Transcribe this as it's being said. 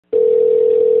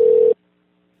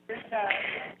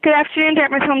Good afternoon,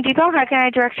 Dartmouth Home Depot. How can I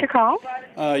direct your call?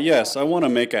 Yes, I want to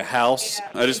make a house.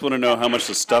 I just want to know how much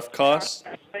the stuff costs.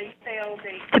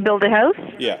 To build a house?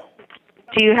 Yeah,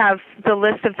 Do you have the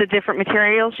list of the different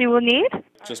materials you will need?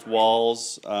 just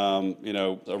walls, a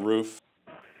roof.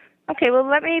 Okay, well,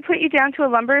 let me put you down to a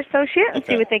lumber associate and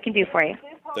see Okay. what they can do for you.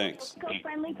 Thanks.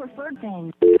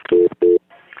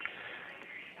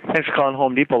 Thanks for calling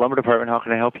Home Depot Lumber Department. How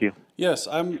can I help you? Yes,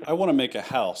 I want to make a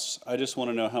house. I just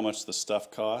want to know how much the stuff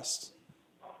costs.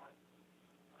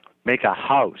 Make a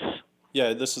house.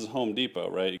 Yeah, this is Home Depot,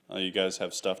 right? You guys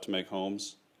have stuff to make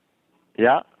homes?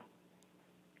 Yeah.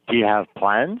 Do you have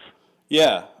plans?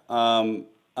 Yeah. I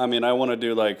want to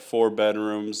do like 4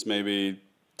 bedrooms, maybe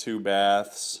 2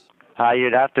 baths.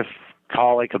 You'd have to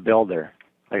call like a builder,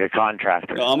 like a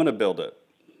contractor. No, I'm going to build it.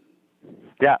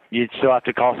 Yeah, you'd still have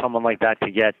to call someone like that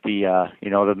to get the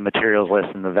materials list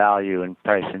and the value and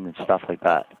pricing and stuff like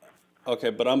that.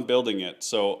 Okay, but I'm building it,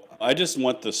 so I just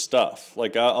want the stuff.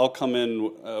 Like, I'll come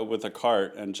in with a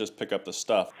cart and just pick up the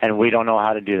stuff. And we don't know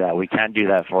how to do that. We can't do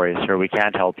that for you, sir. We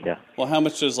can't help you. Well, how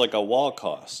much does like a wall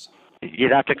cost?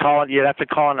 You'd have to call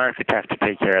an architect to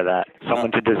take care of that.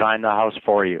 Someone to design the house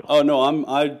for you. Oh no,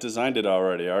 I designed it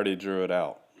already. I already drew it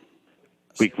out.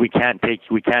 We can't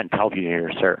help you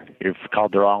here, sir. You've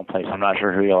called the wrong place. I'm not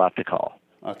sure who you'll have to call.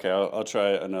 Okay, I'll try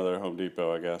another Home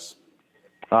Depot, I guess.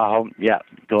 Yeah,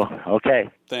 go. Okay.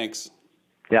 Thanks.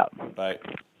 Yeah. Bye.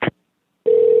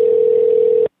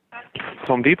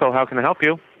 Home Depot, how can I help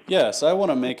you? Yes, I want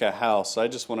to make a house. I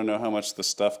just want to know how much the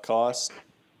stuff costs.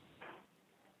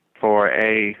 For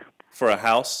a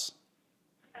house?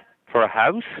 For a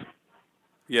house?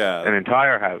 Yeah. An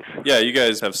entire house? Yeah, you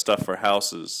guys have stuff for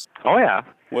houses. Oh, yeah.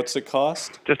 What's it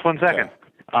cost? Just 1 second. Okay.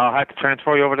 I'll have to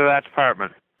transfer you over to that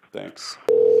department. Thanks.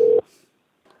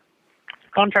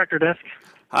 Contractor desk.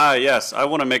 Hi, yes, I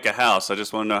want to make a house. I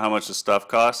just want to know how much the stuff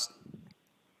costs.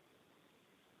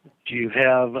 Do you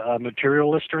have a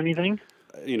material list or anything?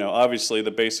 Obviously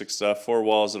the basic stuff, 4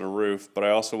 walls and a roof, but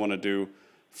I also want to do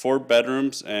 4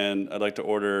 bedrooms, and I'd like to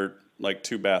order like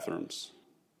 2 bathrooms.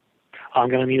 I'm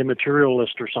going to need a material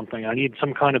list or something. I need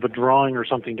some kind of a drawing or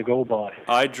something to go by.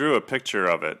 I drew a picture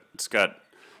of it. It's got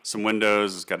some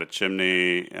windows, it's got a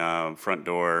chimney, front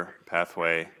door,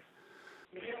 pathway.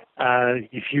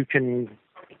 If you can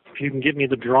get me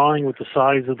the drawing with the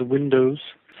size of the windows,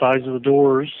 size of the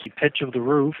doors, the pitch of the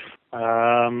roof.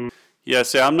 Yeah,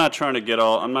 see, I'm not trying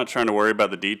to worry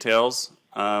about the details,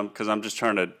 because I'm just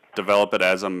trying to develop it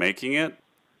as I'm making it.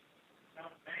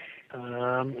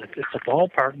 It's a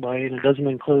ballpark budget, and it doesn't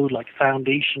include like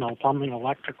foundational, plumbing,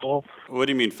 electrical. What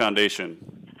do you mean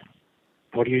foundation?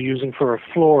 What are you using for a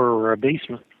floor or a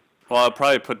basement? Well, I'll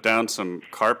probably put down some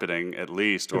carpeting at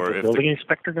least, or Is the if building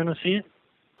inspector going to see it?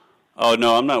 Oh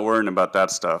no, I'm not worrying about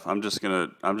that stuff. I'm just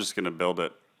gonna build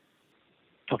it.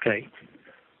 Okay.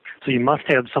 So you must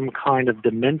have some kind of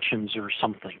dimensions or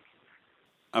something.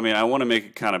 I want to make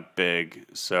it kind of big,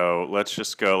 so let's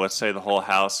just go. Let's say the whole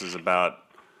house is about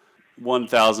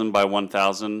 1,000 by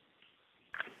 1,000.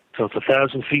 So it's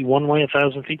 1,000 feet one way,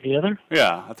 1,000 feet the other?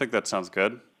 Yeah, I think that sounds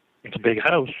good. It's a big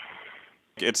house.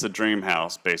 It's a dream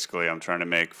house, basically, I'm trying to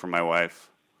make for my wife.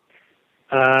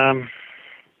 No,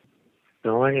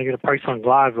 I gotta get a price on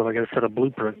glass, but I got a set of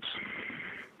blueprints.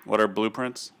 What are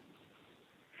blueprints?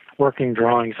 Working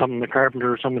drawings, something the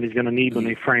carpenter or somebody's gonna need when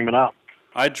they frame it up.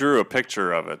 I drew a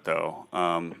picture of it, though.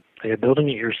 Are you building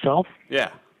it yourself?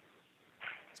 Yeah.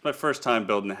 It's my first time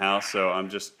building a house, so I'm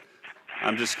just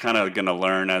kind of gonna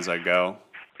learn as I go.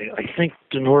 I think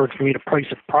in order for me to price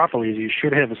it properly, you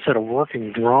should have a set of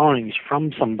working drawings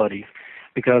from somebody.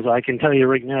 Because I can tell you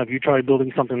right now, if you try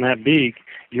building something that big,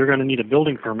 you're going to need a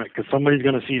building permit because somebody's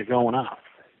going to see it going up.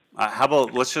 How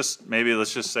about let's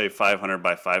just say 500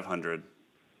 by 500,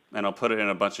 and I'll put it in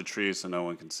a bunch of trees so no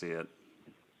one can see it.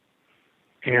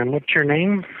 And what's your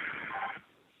name?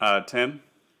 Tim.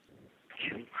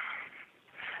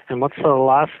 And what's the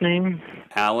last name?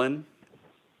 Allen.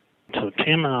 So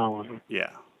Tim Allen. Yeah.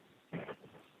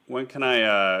 When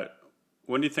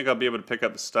do you think I'll be able to pick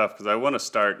up the stuff? Because I want to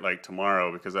start like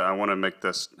tomorrow because I want to make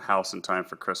this house in time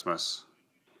for Christmas.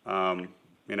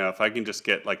 If I can just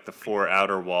get like the 4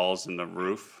 outer walls and the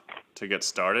roof to get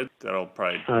started, that'll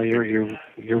probably...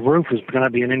 Your roof is going to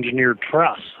be an engineered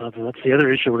truss. That's the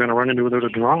other issue we're going to run into without a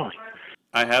drawing.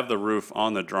 I have the roof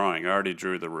on the drawing. I already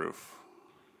drew the roof.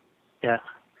 Yeah.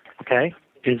 Okay.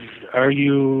 Are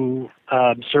you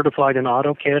certified in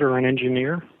AutoCAD or an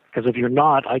engineer? Because if you're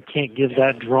not, I can't give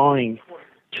that drawing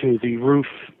to the roof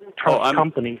truss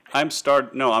company. I'm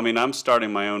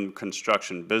starting my own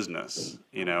construction business.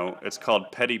 It's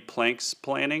called Petty Planks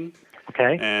Planning. Okay.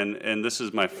 Okay. And this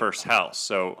is my first house.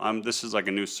 So this is like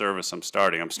a new service I'm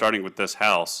starting. I'm starting with this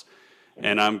house,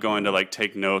 and I'm going to like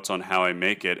take notes on how I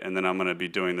make it, and then I'm going to be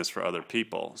doing this for other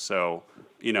people. So,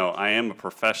 I am a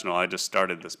professional. I just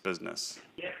started this business.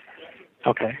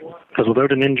 Okay. Because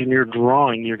without an engineered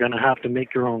drawing, you're going to have to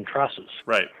make your own trusses.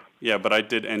 Right. Yeah, but I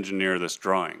did engineer this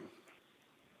drawing.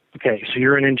 Okay, so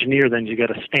you're an engineer, then you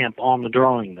get a stamp on the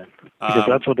drawing then, because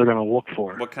that's what they're going to look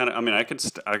for. What kind of? I mean, I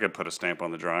could put a stamp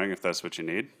on the drawing if that's what you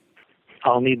need.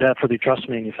 I'll need that for the truss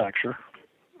manufacturer.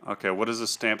 Okay. What does a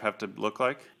stamp have to look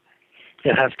like?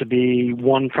 It has to be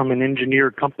one from an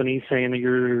engineered company saying that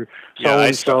you're Yeah,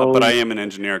 so-and-so. but I am an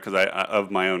engineer because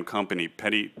of my own company,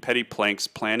 Petty Planks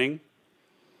Planning.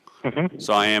 Mm-hmm.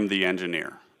 So I am the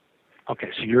engineer. Okay,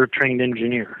 so you're a trained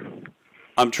engineer.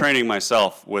 I'm training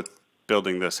myself with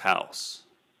building this house.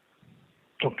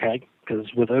 Okay,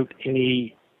 because without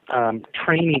any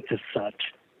training as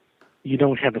such, you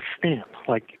don't have a stamp.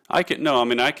 Like, I can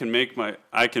make my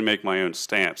own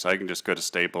stamps. I can just go to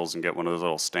Staples and get one of those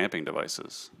little stamping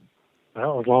devices.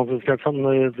 well, as long as it's got something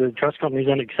the trust company's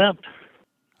going to accept.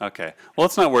 Okay. Well,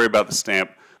 let's not worry about the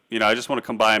stamp. I just want to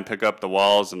come by and pick up the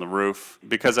walls and the roof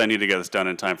because I need to get this done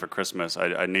in time for Christmas.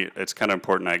 It's kind of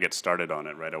important I get started on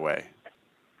it right away.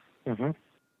 Mm-hmm.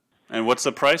 And what's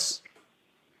the price?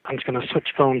 I'm just going to switch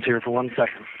phones here for 1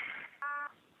 second.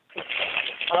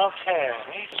 Okay,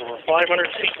 so we're 500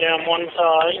 feet down one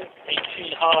side, 8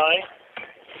 feet high,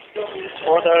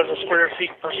 4,000 square feet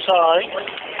per side,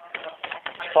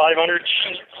 500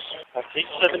 sheets. That's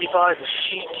 875 a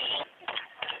sheet.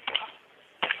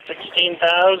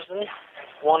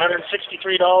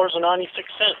 $16,163.96.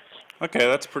 Okay,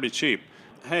 that's pretty cheap.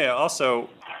 Hey, also,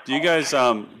 do you guys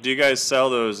sell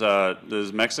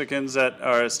those Mexicans that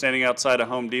are standing outside of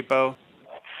Home Depot?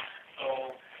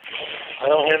 I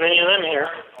don't have any of them here.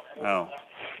 Oh,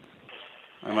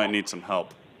 I might need some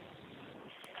help.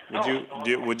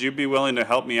 Would you be willing to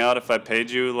help me out if I paid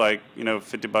you like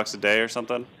 $50 a day or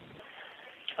something?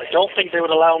 I don't think they would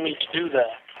allow me to do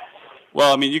that.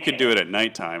 Well, I mean, you could do it at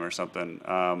nighttime or something.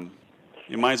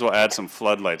 You might as well add some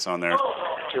floodlights on there.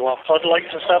 Do you want floodlights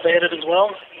and stuff added as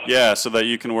well? Yeah, so that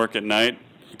you can work at night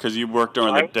because you work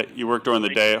during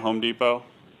the day at Home Depot.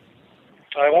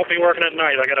 I won't be working at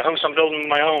night. I got a house I'm building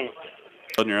my own.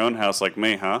 Building your own house like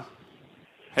me, huh?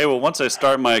 Hey, well, once I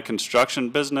start my construction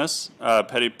business,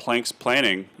 Petty Planks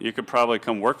Planning, you could probably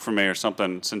come work for me or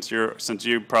something since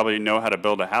you probably know how to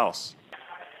build a house.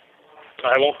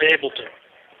 I won't be able to.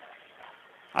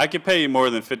 I could pay you more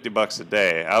than $50 a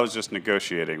day. I was just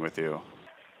negotiating with you.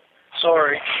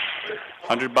 Sorry.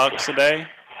 $100 a day?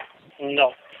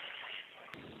 No.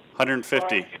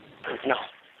 150. No.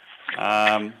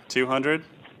 200?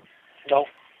 No.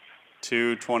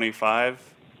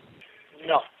 225?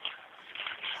 No.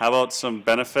 How about some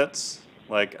benefits?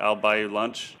 Like I'll buy you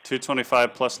lunch?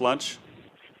 225 plus lunch?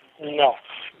 No.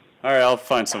 All right, I'll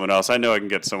find someone else. I know I can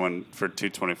get someone for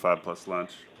 225 plus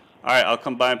lunch. All right, I'll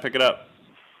come by and pick it up.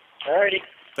 Alrighty.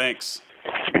 Thanks.